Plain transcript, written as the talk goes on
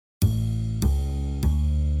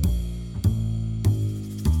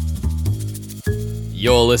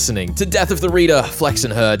You're listening to Death of the Reader. Flex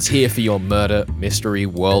and Herds here for your Murder Mystery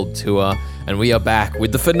World Tour. And we are back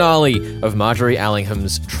with the finale of Marjorie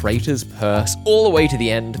Allingham's Traitor's Purse, all the way to the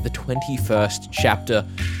end, the 21st chapter,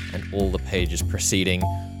 and all the pages preceding.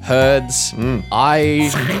 Herds,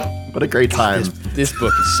 What a great time. This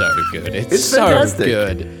book is so good. It's so fantastic.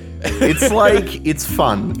 good. It's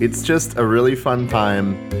fun. It's just a really fun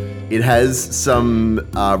time. It has some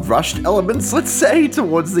rushed elements, let's say,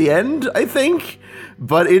 towards the end, I think.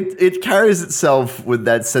 But it carries itself with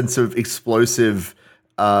that sense of explosive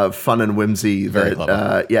fun and whimsy. Very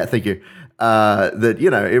clever. Yeah, thank you. That,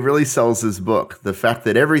 it really sells this book. The fact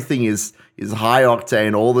that everything is high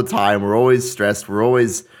octane all the time. We're always stressed. We're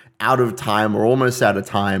always out of time. We're almost out of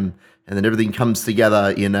time. And then everything comes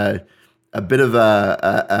together in a bit of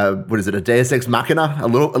a Deus Ex Machina? A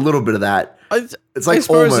little bit of that. It's like I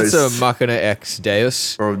suppose almost it's a Machina X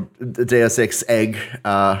Deus. or a Deus Ex Egg.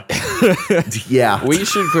 Yeah. We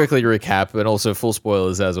should quickly recap, and also full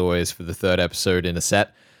spoilers as always for the third episode in a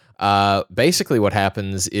set. Basically what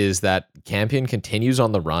happens is that Campion continues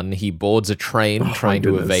on the run. He boards a train trying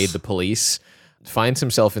to evade the police, finds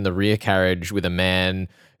himself in the rear carriage with a man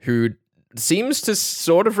who seems to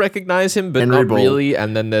sort of recognize him, but Henry not Bull. really.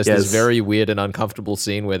 And then there's this Yes. very weird and uncomfortable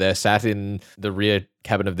scene where they're sat in the rear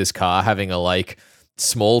cabin of this car having a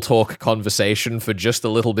small talk conversation for just a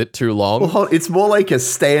little bit too long. Well, it's more like a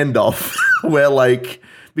standoff where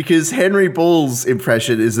because Henry Bull's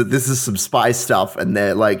impression is that this is some spy stuff and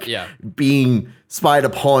they're being spied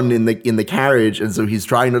upon in the carriage, and so he's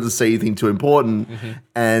trying not to say anything too important.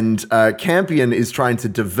 And Campion is trying to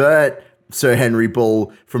divert Sir Henry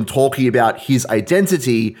Bull from talking about his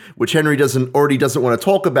identity, which Henry doesn't want to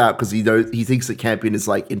talk about because he thinks that Campion is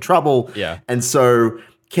in trouble. Yeah. And so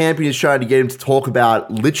Campion is trying to get him to talk about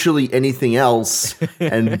literally anything else,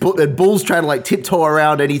 and Bull's trying to tiptoe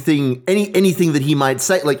around anything that he might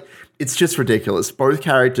say. It's just ridiculous. Both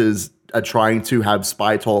characters are trying to have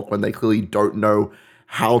spy talk when they clearly don't know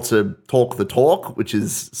how to talk the talk, which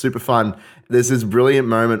is super fun. There's this brilliant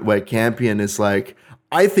moment where Campion is like,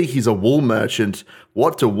 I think he's a wool merchant.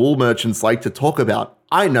 What do wool merchants like to talk about?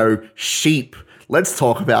 I know, sheep. Let's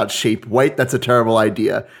talk about sheep. Wait, that's a terrible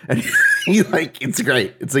idea. And it's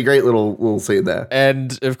great. It's a great little scene there.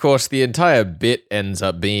 And of course, the entire bit ends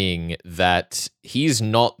up being that he's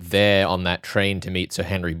not there on that train to meet Sir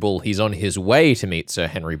Henry Bull. He's on his way to meet Sir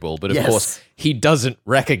Henry Bull. But of course, he doesn't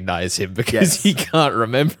recognize him because he can't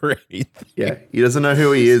remember anything. Yeah, he doesn't know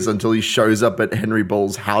who he is until he shows up at Henry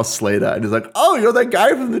Bull's house later. And he's like, oh, you're that guy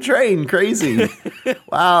from the train. Crazy.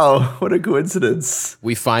 Wow, what a coincidence.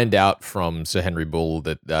 We find out from Sir Henry Bull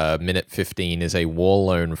that minute 15 is a war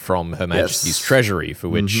loan from Her Majesty's Treasury for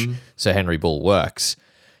which Sir Henry Bull works.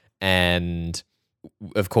 And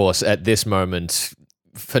of course, at this moment,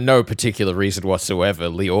 for no particular reason whatsoever,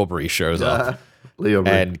 Lee Aubrey shows up. Lee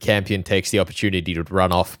Aubrey. And Campion takes the opportunity to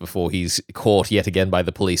run off before he's caught yet again by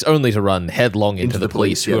the police, only to run headlong into the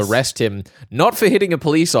police, who arrest him not for hitting a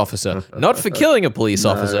police officer, not for killing a police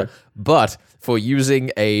officer, but for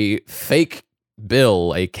using a fake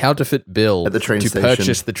bill, a counterfeit bill, at the train to station.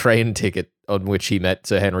 purchase the train ticket on which he met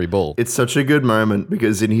Sir Henry Bull. It's such a good moment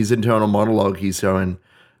because in his internal monologue, he's going,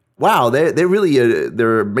 wow, they're really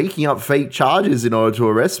they're making up fake charges in order to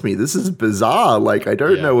arrest me. This is bizarre. I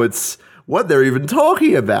don't know what they're even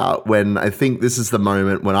talking about. When I think this is the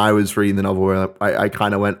moment when I was reading the novel where I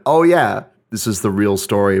kind of went, oh yeah, this is the real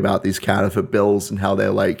story about these counterfeit bills and how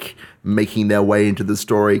they're making their way into the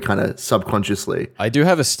story kind of subconsciously. I do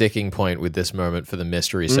have a sticking point with this moment for the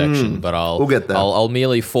mystery section, but we'll get there. I'll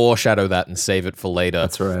merely foreshadow that and save it for later.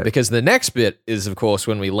 That's right. Because the next bit is, of course,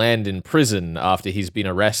 when we land in prison after he's been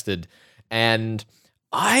arrested. And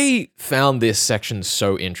I found this section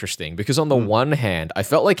so interesting because on the one hand, I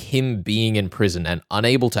felt like him being in prison and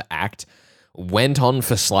unable to act went on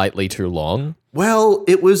for slightly too long. Well,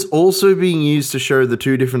 it was also being used to show the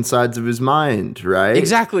two different sides of his mind, right?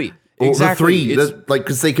 Exactly. Or Exactly. the three,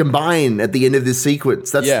 because they combine at the end of this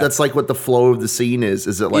sequence. That's what the flow of the scene is.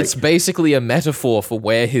 Is it it's basically a metaphor for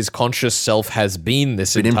where his conscious self has been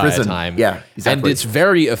this entire prison. time. Yeah, exactly. And it's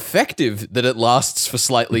very effective that it lasts for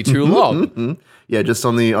slightly too long. Yeah, just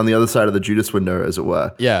on the other side of the Judas window, as it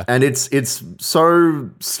were. Yeah. And it's so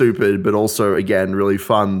stupid, but also, again, really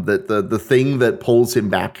fun that the thing that pulls him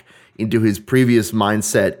back into his previous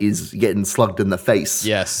mindset is getting slugged in the face.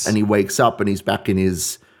 Yes. And he wakes up and he's back in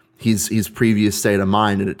his previous state of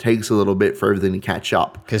mind, and it takes a little bit for everything to catch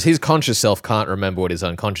up. Because his conscious self can't remember what his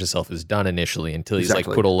unconscious self has done initially until he's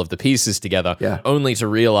put all of the pieces together, only to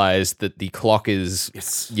realize that the clock is,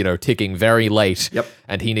 ticking very late,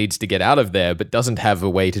 and he needs to get out of there, but doesn't have a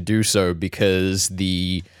way to do so because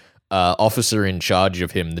the officer in charge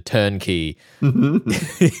of him, the turnkey,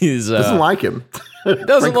 is doesn't like him.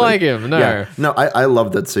 doesn't like him. No, Yeah. No, I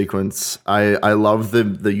love that sequence. I love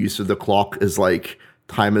the use of the clock as like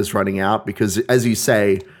time is running out, because as you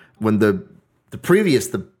say, when the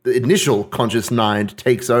initial conscious mind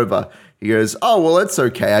takes over, he goes, oh, well, that's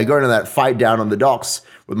okay. I go into that fight down on the docks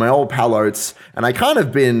with my old pal Oates, and I kind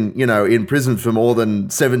of been, in prison for more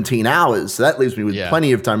than 17 hours. So that leaves me with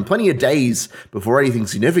plenty of time, plenty of days before anything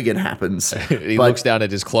significant happens. He looks down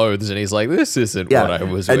at his clothes and he's like, this isn't what I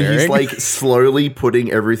was wearing. And he's like slowly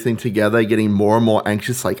putting everything together, getting more and more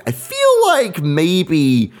anxious. Like, I feel like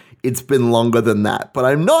maybe it's been longer than that, but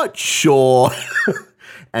I'm not sure.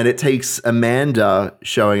 And it takes Amanda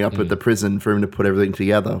showing up at the prison for him to put everything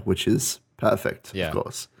together, which is perfect, of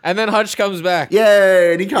course. And then Hutch comes back.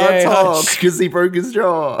 Yay, and he can't talk because he broke his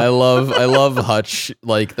jaw. I love Hutch.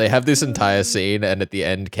 Like, they have this entire scene, and at the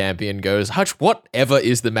end, Campion goes, Hutch, whatever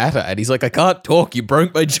is the matter? And he's like, I can't talk. You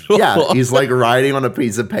broke my jaw. Yeah, he's like writing on a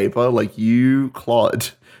piece of paper, like, you clod.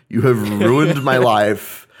 You have ruined my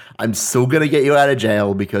life. I'm still going to get you out of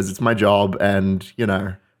jail because it's my job, and,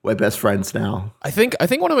 we're best friends now. I think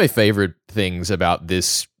one of my favorite things about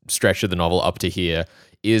this stretch of the novel up to here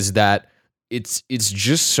is that it's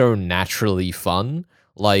just so naturally fun.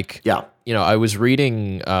 Like, I was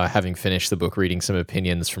reading, having finished the book, reading some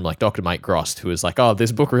opinions from like Dr. Mike Grost, who was like, oh,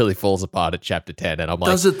 this book really falls apart at chapter 10. And I'm like,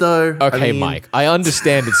 does it though? Okay, Mike, I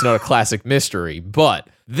understand it's not a classic mystery, but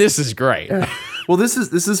this is great. Yeah. Well, this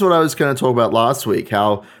is what I was going to talk about last week,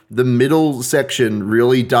 how the middle section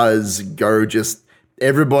really does go just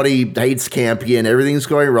everybody hates Campion, everything's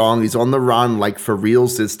going wrong, he's on the run, like for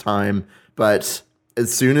reals this time. But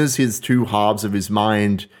as soon as his two halves of his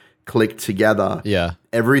mind click together,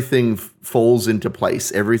 everything falls into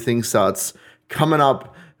place. Everything starts coming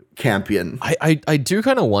up Campion. I do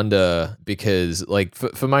kind of wonder, because like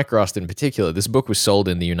for Mike Rost in particular, this book was sold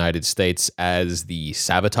in the United States as the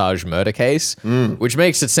Sabotage murder case, which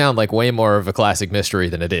makes it sound like way more of a classic mystery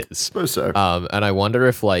than it is. I suppose so. And I wonder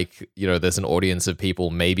if there's an audience of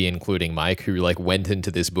people, maybe including Mike, who like went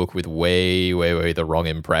into this book with way the wrong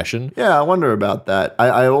impression. Yeah, I wonder about that.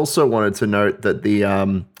 I also wanted to note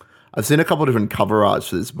that I've seen a couple of different cover arts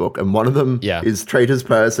for this book, and one of them is Traitor's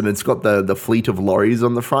Purse, and it's got the fleet of lorries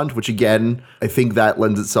on the front, which again, I think that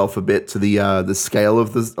lends itself a bit to the scale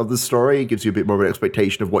of the story. It gives you a bit more of an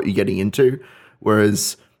expectation of what you're getting into.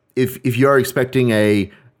 Whereas if you're expecting a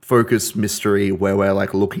focused mystery where we're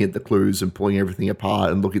like looking at the clues and pulling everything apart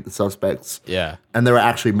and looking at the suspects, and there are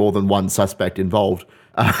actually more than one suspect involved,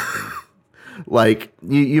 like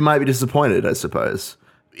you might be disappointed, I suppose.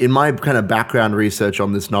 In my kind of background research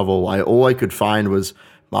on this novel, all I could find was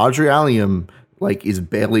Marjorie Allingham is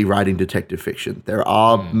barely writing detective fiction. There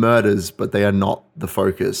are murders, but they are not the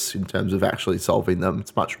focus in terms of actually solving them.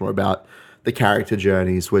 It's much more about the character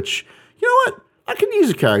journeys, which, you know what? I can use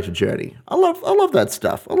a character journey. I love that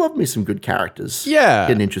stuff. I love me some good characters. Yeah.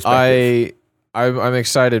 Getting introspective. I'm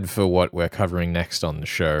excited for what we're covering next on the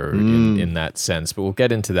show in that sense, but we'll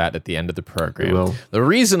get into that at the end of the program. We will. The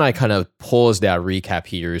reason I kind of paused our recap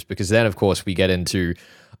here is because then, of course, we get into,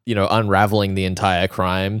 unraveling the entire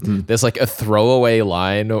crime. There's like a throwaway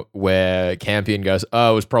line where Campion goes,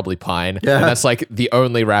 oh, it was probably Pine. Yeah. And that's like the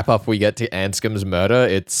only wrap up we get to Anscombe's murder.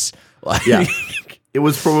 It's like... Yeah. It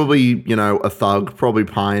was probably, a thug, probably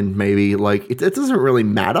Pine, maybe. Like, it doesn't really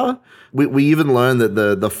matter. We even learned that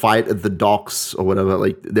the fight at the docks or whatever,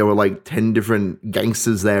 like, there were like 10 different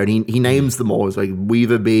gangsters there, and he names them all. It's like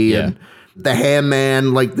Weaver Bee and the Hair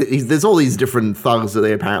Man. Like, there's all these different thugs that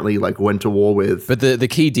they apparently like went to war with. But the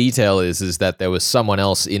key detail is that there was someone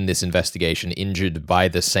else in this investigation injured by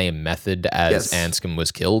the same method as Anscombe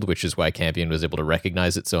was killed, which is why Campion was able to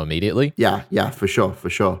recognize it so immediately. Yeah, for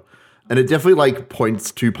sure. And it definitely like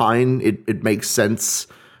points to Pine. It makes sense,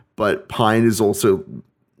 but Pine is also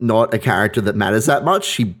not a character that matters that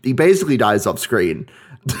much. He basically dies off screen,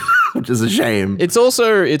 which is a shame. It's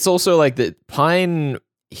also like that Pine,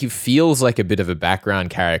 he feels like a bit of a background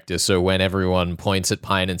character. So when everyone points at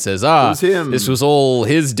Pine and says, this was all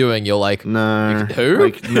his doing, you're like, no,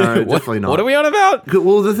 who? No, definitely not. What are we on about?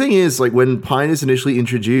 Well, the thing is, like, when Pine is initially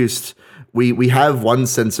introduced, we have one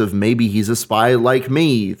sense of maybe he's a spy like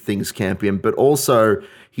me, thinks Campion, but also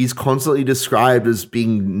he's constantly described as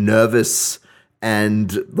being nervous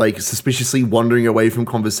and like suspiciously wandering away from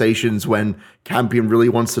conversations when Campion really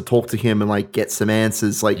wants to talk to him and like get some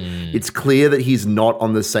answers. Like it's clear that he's not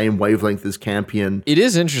on the same wavelength as Campion. It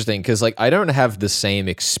is interesting because like I don't have the same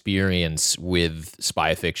experience with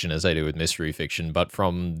spy fiction as I do with mystery fiction, but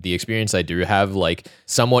from the experience I do have, like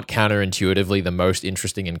somewhat counterintuitively, the most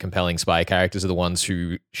interesting and compelling spy characters are the ones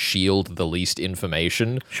who shield the least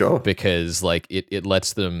information. Sure. Because like it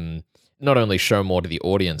lets them not only show more to the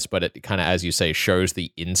audience, but it kind of, as you say, shows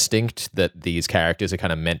the instinct that these characters are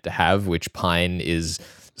kind of meant to have, which Pine is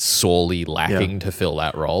sorely lacking to fill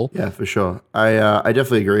that role. Yeah, for sure. I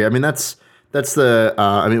definitely agree. I mean, that's the.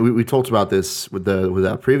 I mean, we talked about this with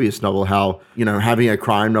our previous novel. How having a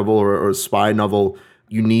crime novel or a spy novel,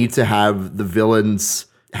 you need to have the villains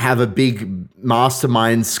have a big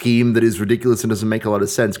mastermind scheme that is ridiculous and doesn't make a lot of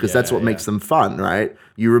sense because that's what makes them fun, right?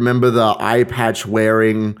 You remember the eye patch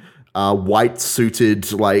wearing, white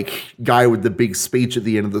suited like guy with the big speech at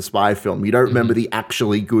the end of the spy film. You don't remember the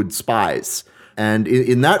actually good spies. And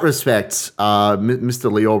in that respect, Mr.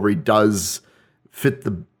 Lee Aubrey does fit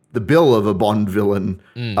the bill of a Bond villain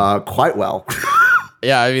quite well.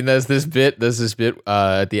 Yeah, I mean, there's this bit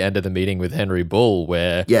at the end of the meeting with Henry Bull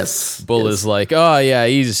where Bull is like, oh yeah,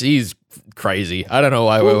 he's crazy. I don't know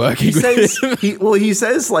why we're working with him. He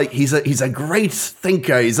says like he's a great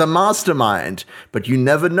thinker, he's a mastermind, but you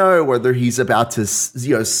never know whether he's about to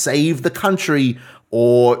save the country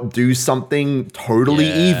or do something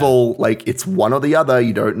totally evil. Like it's one or the other.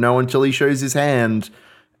 You don't know until he shows his hand,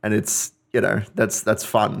 and it's that's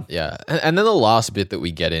fun. Yeah. And then the last bit that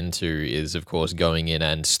we get into is, of course, going in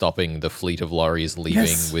and stopping the fleet of lorries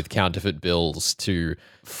leaving with counterfeit bills to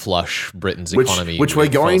flush Britain's economy. Which we're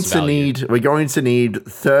going to need. We're going to need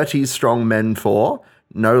 30 strong men for,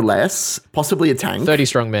 no less, possibly a tank. 30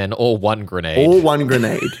 strong men or one grenade. Or one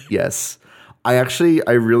grenade, yes. I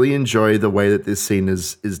really enjoy the way that this scene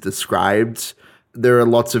is described. There are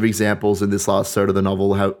lots of examples in this last third of the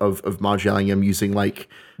novel of Marge Allingham using like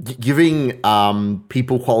giving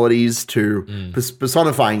people qualities to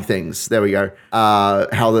personifying things. There we go.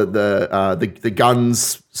 How the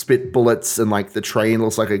guns spit bullets and like the train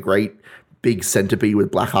looks like a great big centipede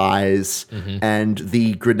with black eyes, and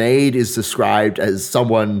the grenade is described as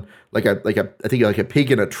someone like a I think like a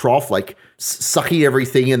pig in a trough, like sucking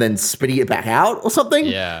everything and then spitting it back out or something.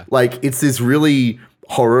 Yeah, like it's this really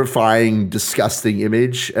horrifying, disgusting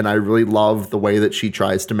image, and I really love the way that she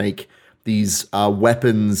tries to make these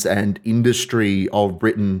weapons and industry of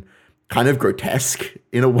Britain kind of grotesque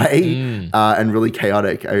in a way, and really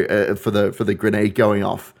chaotic for the grenade going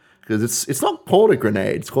off. Because it's not called a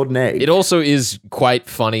grenade, it's called an egg. It also is quite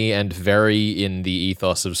funny and very in the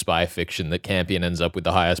ethos of spy fiction that Campion ends up with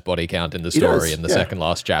the highest body count in the story in the second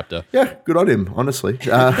last chapter. Yeah, good on him, honestly.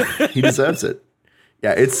 He deserves it.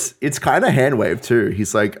 Yeah, it's kind of hand waved too.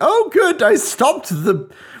 He's like, "Oh, good, I stopped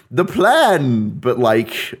the plan," but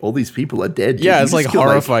like all these people are dead. Dude. Yeah, it's like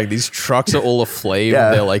horrifying. These trucks are all aflame.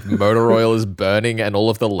 They're like motor oil is burning, and all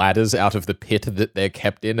of the ladders out of the pit that they're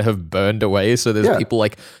kept in have burned away. So there's people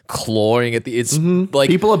like clawing at the. It's like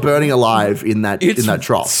people are burning alive in that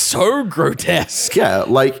trough. So grotesque. Yeah,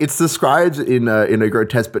 like it's described in a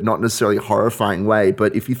grotesque but not necessarily horrifying way.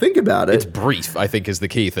 But if you think about it, it's brief. I think is the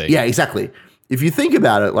key thing. Yeah, exactly. If you think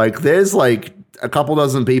about it, like there's like a couple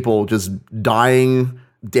dozen people just dying,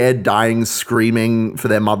 screaming for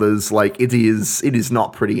their mothers. Like it is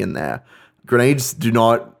not pretty in there. Grenades do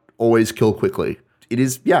not always kill quickly. It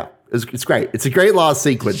is, it's great. It's a great last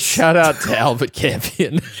sequence. Shout out to Albert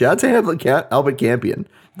Campion. Shout out to Albert Campion,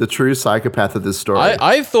 the true psychopath of this story.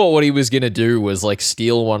 I thought what he was going to do was like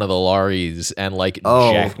steal one of the lorries and like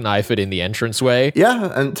jackknife it in the entranceway.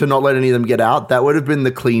 Yeah, and to not let any of them get out. That would have been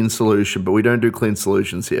the clean solution, but we don't do clean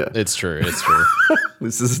solutions here. It's true.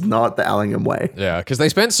 This is not the Allingham way. Yeah, because they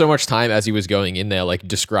spent so much time as he was going in there, like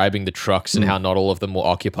describing the trucks and how not all of them were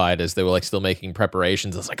occupied as they were like still making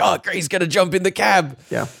preparations. It's like, oh, he's going to jump in the cab.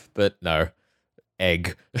 Yeah. But no.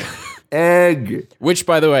 Egg. Which,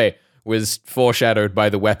 by the way, was foreshadowed by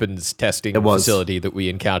the weapons testing facility that we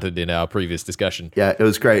encountered in our previous discussion. Yeah, it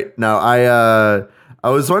was great. Now, I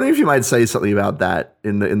was wondering if you might say something about that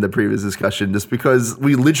in the previous discussion, just because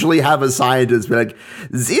we literally have a scientist be like,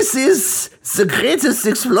 "This is the greatest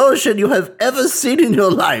explosion you have ever seen in your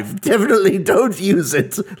life. Definitely don't use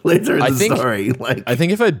it later in the story." Like, I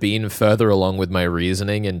think if I'd been further along with my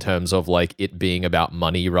reasoning in terms of like it being about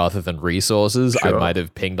money rather than resources, I might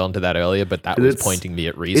have pinged onto that earlier, but that was pointing me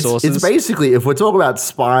at resources. It's basically, if we're talking about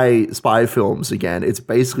spy films again, it's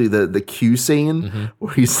basically the Q scene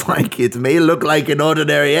where he's like, "It may look like an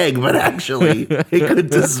ordinary egg, but actually it could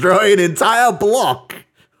destroy an entire block."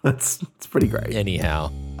 It's pretty great.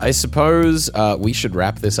 Anyhow, I suppose we should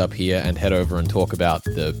wrap this up here and head over and talk about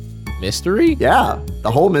the mystery? Yeah, the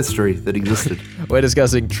whole mystery that existed. We're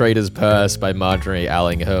discussing Traitor's Purse by Marjorie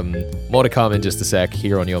Allingham. More to come in just a sec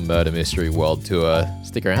here on your Murder Mystery World Tour.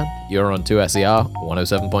 Stick around. You're on 2SER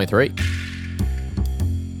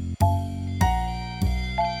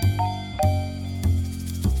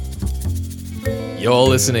 107.3. You're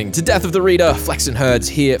listening to Death of the Reader. Flex and Herds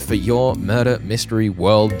here for your Murder Mystery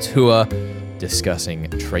World Tour, discussing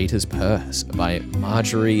Traitor's Purse by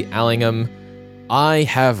Marjorie Allingham. I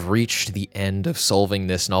have reached the end of solving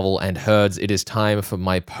this novel, and Herds, it is time for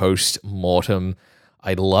my post-mortem.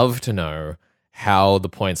 I'd love to know how the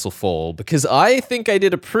points will fall, because I think I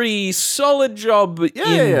did a pretty solid job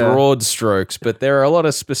in broad strokes, but there are a lot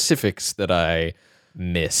of specifics that I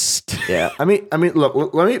missed. Yeah, I mean,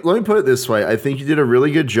 look, let me put it this way. I think you did a really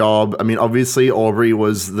good job. I mean, obviously Aubrey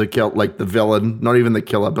was the villain, not even the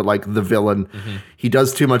killer, but like the villain. Mm-hmm. He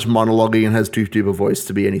does too much monologuing and has too deep a voice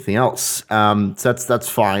to be anything else. So that's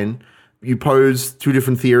fine. You posed two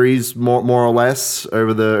different theories, more or less,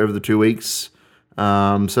 over the 2 weeks.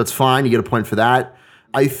 So that's fine. You get a point for that.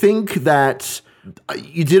 I think that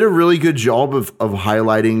you did a really good job of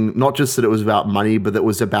highlighting not just that it was about money, but that it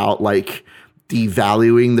was about like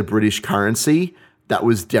devaluing the British currency. That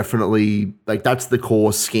was definitely like, that's the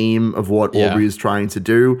core scheme of what Aubrey is trying to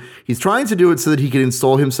do. He's trying to do it so that he can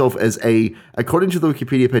install himself as according to the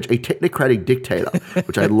Wikipedia page, a technocratic dictator,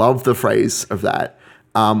 which I love the phrase of that,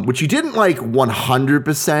 which you didn't like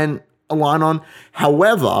 100% align on.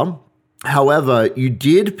 However, you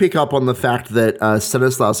did pick up on the fact that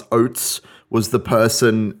Stanislaus Oates was the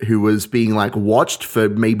person who was being like watched for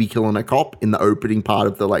maybe killing a cop in the opening part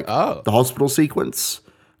of the the hospital sequence.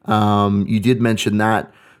 You did mention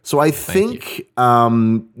that. So I think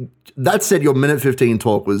that said, your minute 15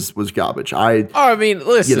 talk was garbage. I mean,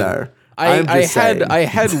 listen, you know, I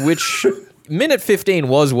had which minute 15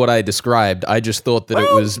 was what I described. I just thought that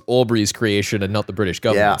it was Aubrey's creation and not the British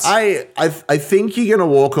government's. Yeah, I think you're gonna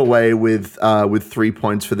walk away with 3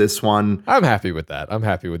 points for this one. I'm happy with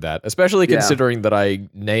that. Especially considering that I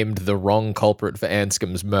named the wrong culprit for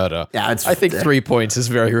Anscombe's murder. Yeah, I think 3 points is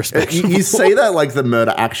very respectable. You say that like the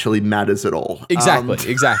murder actually matters at all.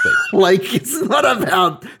 Exactly. Like, it's not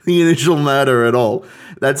about the initial murder at all.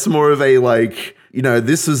 That's more of a like, you know,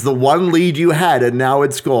 this is the one lead you had and now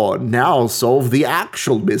it's gone. Now solve the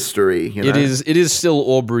actual mystery. You know? It is still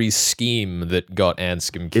Aubrey's scheme that got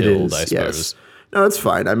Anscombe killed, I suppose. Yes. No, that's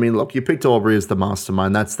fine. I mean, look, you picked Aubrey as the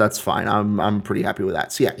mastermind. That's fine. I'm pretty happy with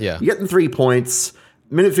that. So yeah. You get the 3 points.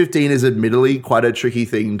 Minute 15 is admittedly quite a tricky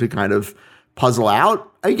thing to kind of puzzle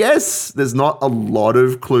out, I guess. There's not a lot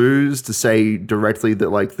of clues to say directly that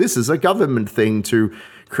like this is a government thing to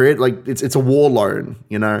create, like it's a war loan,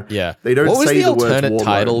 you know? Yeah. They don't say the word war loan. What was the alternate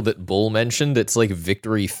title that Bull mentioned? It's like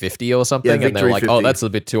Victory 50 or something. Yeah, and they're like, 50. oh, that's a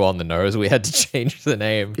bit too on the nose. We had to change the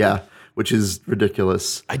name. Yeah, which is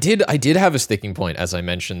ridiculous. I did have a sticking point, as I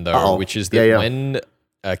mentioned, though, which is that when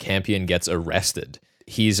Campion gets arrested,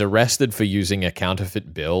 he's arrested for using a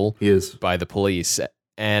counterfeit bill by the police.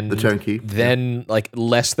 And the turnkey. Then, like,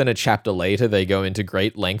 less than a chapter later, they go into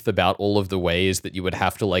great length about all of the ways that you would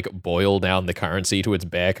have to, like, boil down the currency to its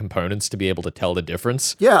bare components to be able to tell the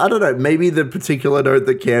difference. Yeah, I don't know. Maybe the particular note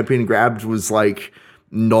that Campion grabbed was, like,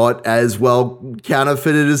 not as well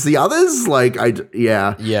counterfeited as the others. Like,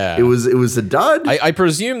 it was a dud. I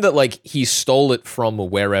presume that like he stole it from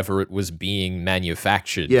wherever it was being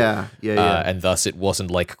manufactured. Yeah. And thus it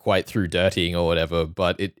wasn't like quite through dirtying or whatever,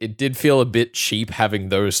 but it did feel a bit cheap having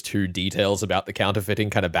those two details about the counterfeiting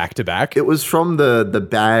kind of back to back. It was from the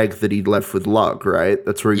bag that he'd left with Lug, right?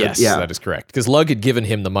 That's where he got, that is correct. Because Lug had given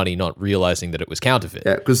him the money, not realizing that it was counterfeit.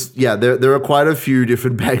 Yeah, because there are quite a few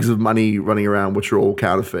different bags of money running around which are all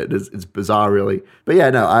counterfeit. It's bizarre, really. But yeah,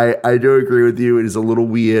 no, I do agree with you. It is a little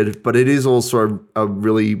weird, but it is also a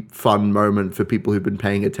really fun moment for people who've been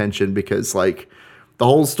paying attention because, like, the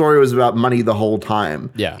whole story was about money the whole time.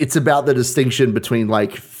 Yeah. It's about the distinction between,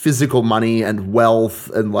 like, physical money and wealth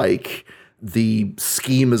and, like, the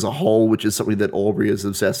scheme as a whole, which is something that Aubrey is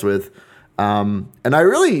obsessed with. And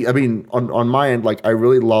on my end, like, I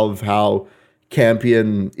really love how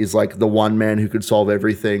Campion is, like, the one man who could solve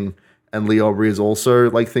everything. And Lee Aubrey is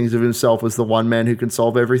also like thinks of himself as the one man who can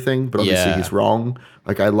solve everything, but obviously he's wrong.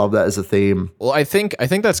 Like, I love that as a theme. Well, I think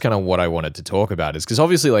that's kind of what I wanted to talk about is because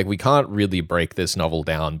obviously like we can't really break this novel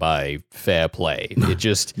down by fair play. It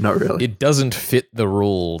just not really. It doesn't fit the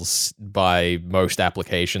rules by most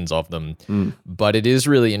applications of them. But it is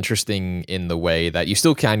really interesting in the way that you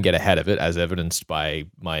still can get ahead of it, as evidenced by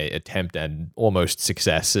my attempt and almost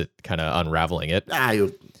success at kind of unraveling it.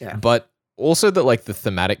 Yeah. But also that like the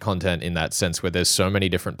thematic content in that sense where there's so many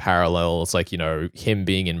different parallels, like, you know, him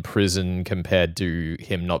being in prison compared to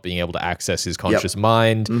him not being able to access his conscious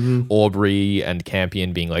mind, Aubrey and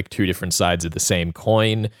Campion being like two different sides of the same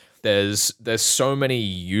coin. There's so many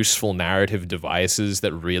useful narrative devices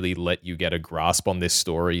that really let you get a grasp on this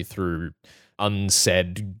story through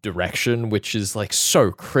unsaid direction, which is like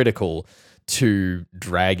so critical to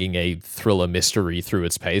dragging a thriller mystery through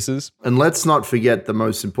its paces. And let's not forget the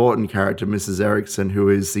most important character, Mrs. Erickson, who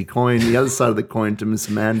is the other side of the coin to Miss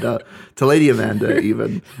Amanda, to Lady Amanda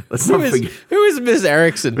even. Let's not forget. Who is Miss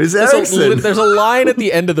Erickson? Miss Erickson. There's a line at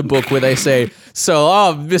the end of the book where they say,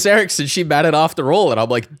 Miss Erickson, she mattered after all. And I'm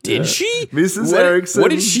like, did she? Mrs. Erickson.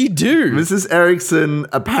 What did she do? Mrs. Erickson,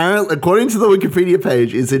 apparently, according to the Wikipedia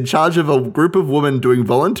page, is in charge of a group of women doing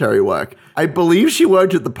voluntary work. I believe she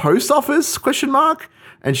worked at the post office, ?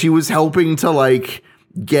 And she was helping to like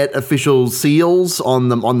get official seals on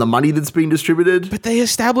the money that's being distributed. But they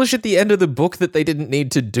establish at the end of the book that they didn't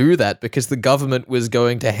need to do that because the government was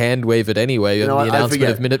going to hand wave it anyway in the announcement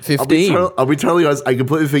of minute 15. I'll be totally honest, I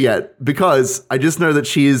completely forget because I just know that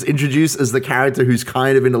she is introduced as the character who's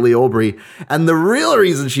kind of into Lee Aubrey. And the real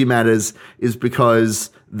reason she matters is because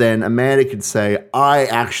then Amanda could say, I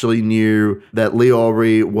actually knew that Lee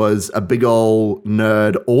Aubrey was a big ol'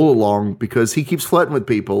 nerd all along because he keeps flirting with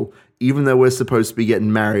people, even though we're supposed to be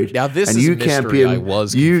getting married. Now, this is a mystery I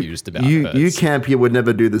was confused about. You Campion would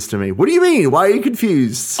never do this to me. What do you mean? Why are you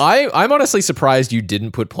confused? I'm honestly surprised you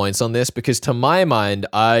didn't put points on this because to my mind,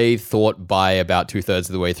 I thought by about 2/3 of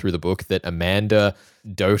the way through the book that Amanda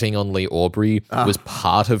doting on Lee Aubrey was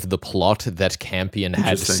part of the plot that Campion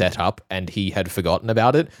had set up and he had forgotten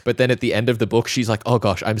about it. But then at the end of the book, she's like, oh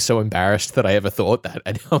gosh, I'm so embarrassed that I ever thought that.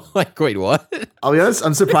 And I'm like, wait, what? I'll be honest,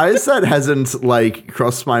 I'm surprised that hasn't like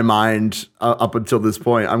crossed my mind up until this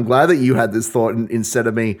point. I'm glad that you had this thought instead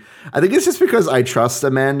of me. I think it's just because I trust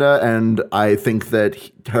Amanda and I think that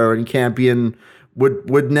her and Campion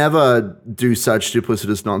would never do such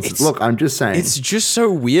duplicitous nonsense. Look, I'm just saying. It's just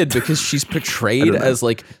so weird because she's portrayed as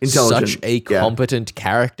like such a competent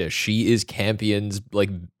character. She is Campion's like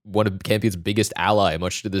one of Campion's biggest ally,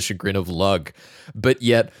 much to the chagrin of Lug. But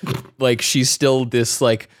yet, like, she's still this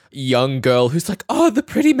like young girl who's like, oh, the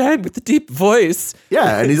pretty man with the deep voice.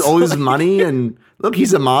 Yeah, and he's all his money and look,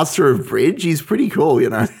 he's a master of bridge. He's pretty cool, you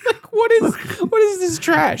know. Like, what is this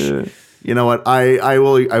trash? You know what? I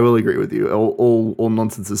will agree with you. All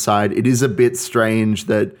nonsense aside, it is a bit strange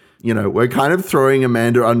that, you know, we're kind of throwing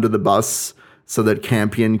Amanda under the bus so that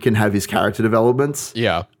Campion can have his character developments.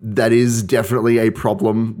 Yeah. That is definitely a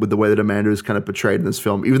problem with the way that Amanda is kind of portrayed in this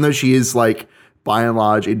film. Even though she is like by and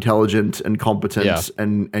large intelligent and competent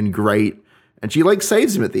and great. And she like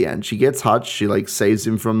saves him at the end. She gets Hutch. She like saves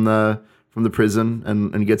him from the prison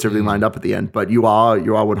and gets everything lined up at the end. But you are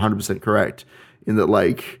 100% correct in that,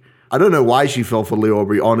 like, I don't know why she fell for Lee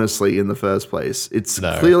Aubrey, honestly, in the first place. It's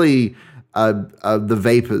clearly the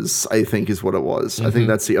vapors, I think, is what it was. I think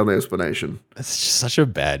that's the only explanation. It's just such a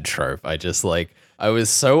bad trope. I was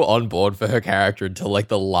so on board for her character until like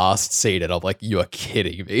the last scene, and I'm like, you are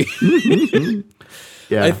kidding me.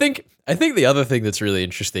 Yeah. I think the other thing that's really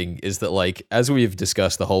interesting is that, like, as we've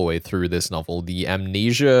discussed the whole way through this novel, the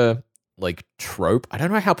amnesia like trope, I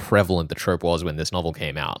don't know how prevalent the trope was when this novel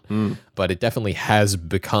came out, but it definitely has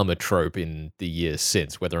become a trope in the years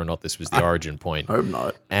since, whether or not this was the origin point. I hope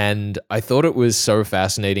not. And I thought it was so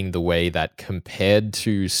fascinating the way that compared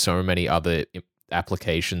to so many other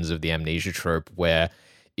applications of the amnesia trope where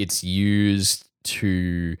it's used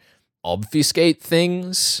to obfuscate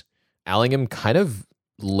things, Allingham kind of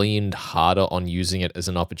leaned harder on using it as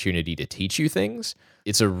an opportunity to teach you things.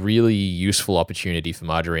 It's a really useful opportunity for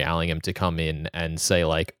Marjorie Allingham to come in and say,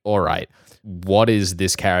 like, all right, what is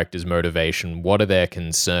this character's motivation? What are their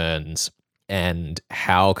concerns? And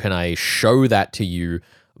how can I show that to you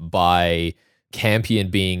by Campion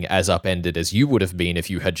being as upended as you would have been if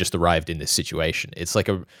you had just arrived in this situation? It's like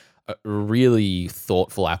a really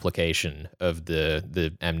thoughtful application of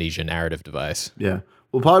the amnesia narrative device. Yeah.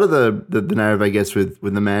 Well, part of the narrative, I guess, with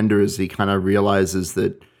Amanda is he kind of realizes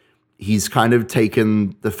that he's kind of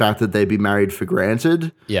taken the fact that they'd be married for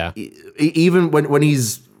granted. Yeah. Even when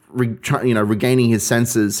he's regaining his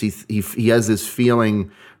senses, he has this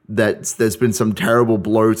feeling that there's been some terrible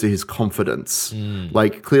blow to his confidence.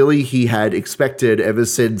 Like, clearly he had expected ever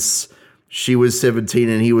since she was 17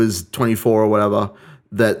 and he was 24 or whatever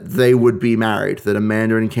that they would be married, that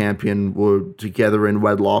Amanda and Campion were together in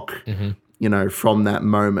wedlock, you know, from that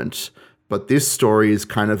moment. But this story is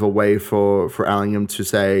kind of a way for Allingham to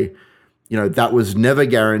say, you know, that was never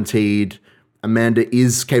guaranteed. Amanda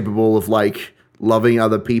is capable of like loving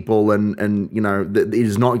other people, and you know, it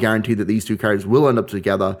is not guaranteed that these two characters will end up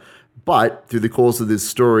together. But through the course of this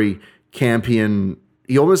story, Campion,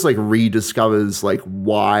 he almost like rediscovers like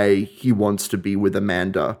why he wants to be with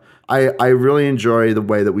Amanda. I really enjoy the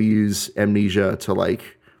way that we use Amnesia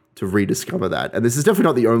to rediscover that. And this is definitely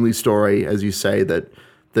not the only story, as you say, that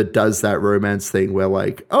does that romance thing where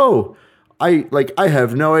like, oh, I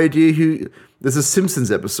have no idea who. There's a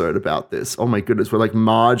Simpsons episode about this. Oh my goodness, where like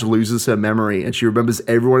Marge loses her memory and she remembers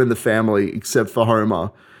everyone in the family except for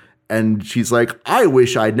Homer. And she's like, I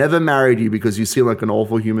wish I'd never married you because you seem like an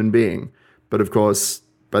awful human being. But of course,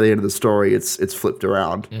 by the end of the story, it's flipped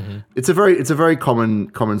around. Mm-hmm. It's a very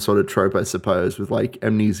common sort of trope, I suppose, with like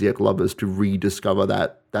amnesiac lovers to rediscover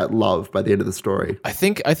that love by the end of the story. I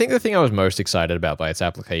think the thing I was most excited about by its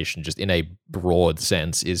application, just in a broad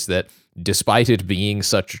sense, is that despite it being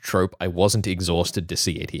such a trope, I wasn't exhausted to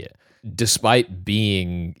see it here. Despite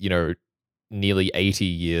being, you know, nearly 80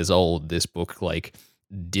 years old, this book like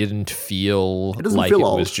didn't feel like it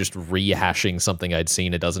was just rehashing something I'd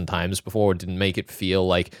seen a dozen times before. It didn't make it feel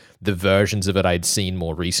like the versions of it I'd seen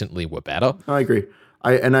more recently were better. I agree.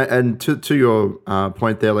 And to your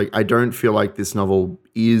point there, like I don't feel like this novel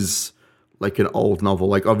is like an old novel.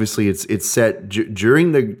 Like obviously it's set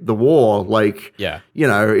during the war. Like you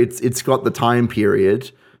know, it's got the time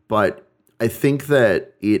period, but I think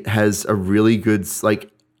that it has a really good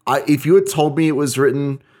like. If you had told me it was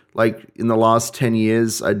written like in the last 10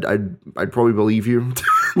 years, I'd probably believe you,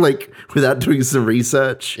 like without doing some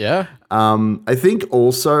research. Yeah. I think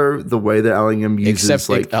also the way that Allingham uses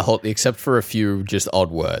except for a few just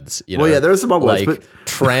odd words. You know? Well, yeah, there are some odd words, like but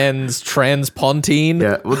transpontine.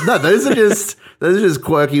 Yeah, well, no, those are just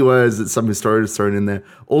quirky words that some historians thrown in there.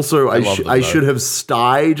 Also, I should have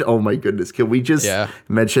styed. Oh my goodness, can we just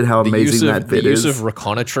mention how amazing that bit is? The use of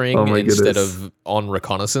reconnoitering instead of on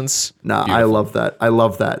reconnaissance. Nah, I love that. I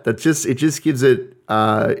love that. It just gives it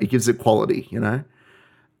quality, you know.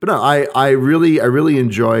 But no, I really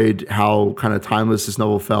enjoyed how kind of timeless this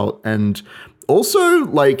novel felt, and also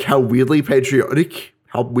like how weirdly patriotic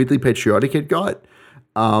it got.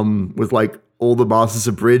 With like all the Masters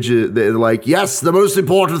of Bridge, they're like, yes, the most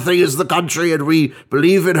important thing is the country, and we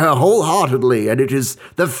believe in her wholeheartedly, and it is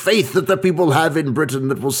the faith that the people have in Britain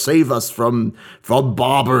that will save us from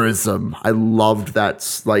barbarism. I loved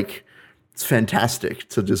that. Like, it's fantastic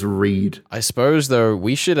to just read. I suppose, though,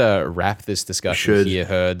 we should wrap this discussion here,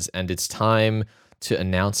 Herds, and it's time to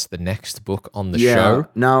announce the next book on the show.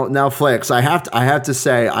 Now, Flex, I have to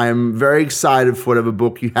say, I'm very excited for whatever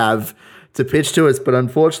book you have to pitch to us, but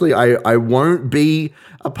unfortunately, I won't be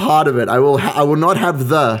a part of it. I will not have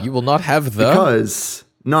the. You will not have the?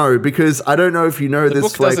 Because I don't know if you know the this,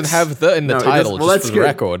 book Flex. doesn't have the in the title, just for the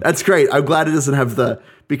record. That's great. I'm glad it doesn't have the,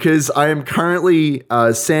 because I am currently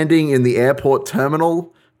standing in the airport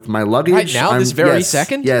terminal with my luggage. Right now, this very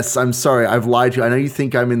second? Yes, I'm sorry. I've lied to you. I know you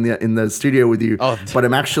think I'm in the studio with you, but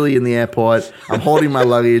I'm actually in the airport. I'm holding my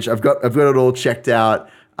luggage. I've got it all checked out.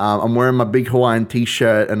 I'm wearing my big Hawaiian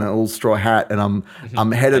t-shirt and a little straw hat, and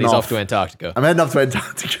I'm heading off to Antarctica. I'm heading off to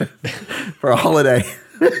Antarctica for a holiday.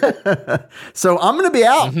 So I'm going to be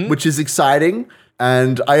out, which is exciting.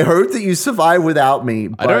 And I hope that you survive without me.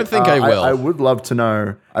 But, I don't think I will. I would love to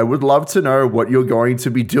know. I would love to know what you're going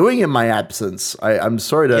to be doing in my absence. I'm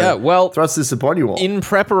sorry to thrust this upon you all. In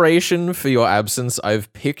preparation for your absence,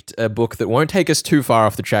 I've picked a book that won't take us too far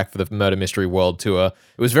off the track for the Murder Mystery World Tour.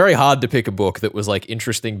 It was very hard to pick a book that was like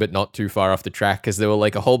interesting but not too far off the track, because there were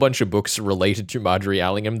like a whole bunch of books related to Marjorie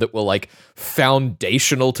Allingham that were like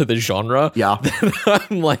foundational to the genre. Yeah.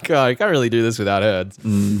 I'm like, I can't really do this without Herds.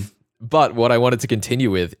 But what I wanted to continue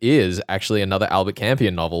with is actually another Albert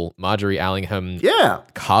Campion novel, Marjorie Allingham. Yeah.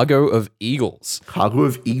 Cargo of Eagles. Cargo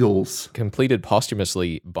of Eagles. Completed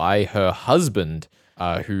posthumously by her husband,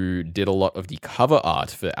 who did a lot of the cover art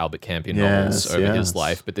for Albert Campion novels over his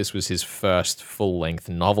life. But this was his first full-length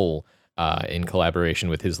novel in collaboration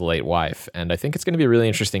with his late wife. And I think it's going to be really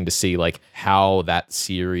interesting to see like how that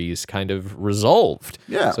series kind of resolved.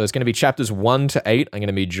 Yeah. So it's going to be chapters 1 to 8. I'm going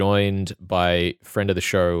to be joined by friend of the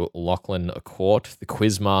show, Lachlan Acquart, the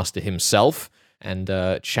quizmaster himself, and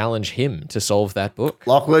challenge him to solve that book.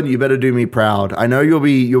 Lachlan, you better do me proud. I know you'll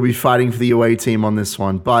be fighting for the away team on this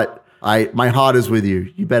one, but my heart is with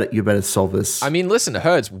you. You better solve this. I mean, listen,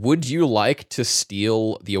 Herds, would you like to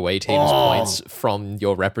steal the away team's points from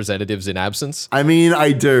your representatives in absence? I mean,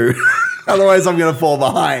 I do. Otherwise, I'm going to fall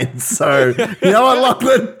behind. So, you know what,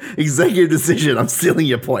 Lachlan? Executive decision. I'm stealing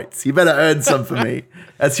your points. You better earn some for me.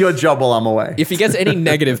 That's your job while I'm away. If he gets any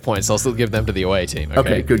negative points, I'll still give them to the away team.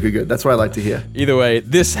 Okay, good. That's what I like to hear. Either way,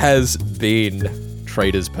 this has been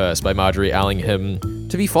Trader's Purse by Marjorie Allingham.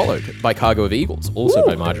 to be followed by Cargo of Eagles, also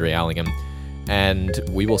by Marjorie Allingham. And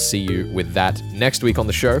we will see you with that next week on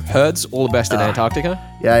the show. Herds, all the best in Antarctica.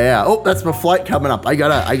 Yeah. Oh, that's my flight coming up. I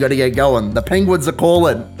gotta get going. The penguins are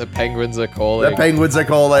calling. The penguins are calling. The penguins are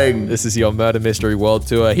calling. This is your Murder Mystery World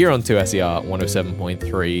Tour here on 2SER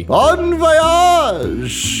 107.3. Bon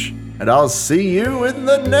voyage! And I'll see you in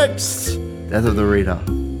the next Death of the Reader.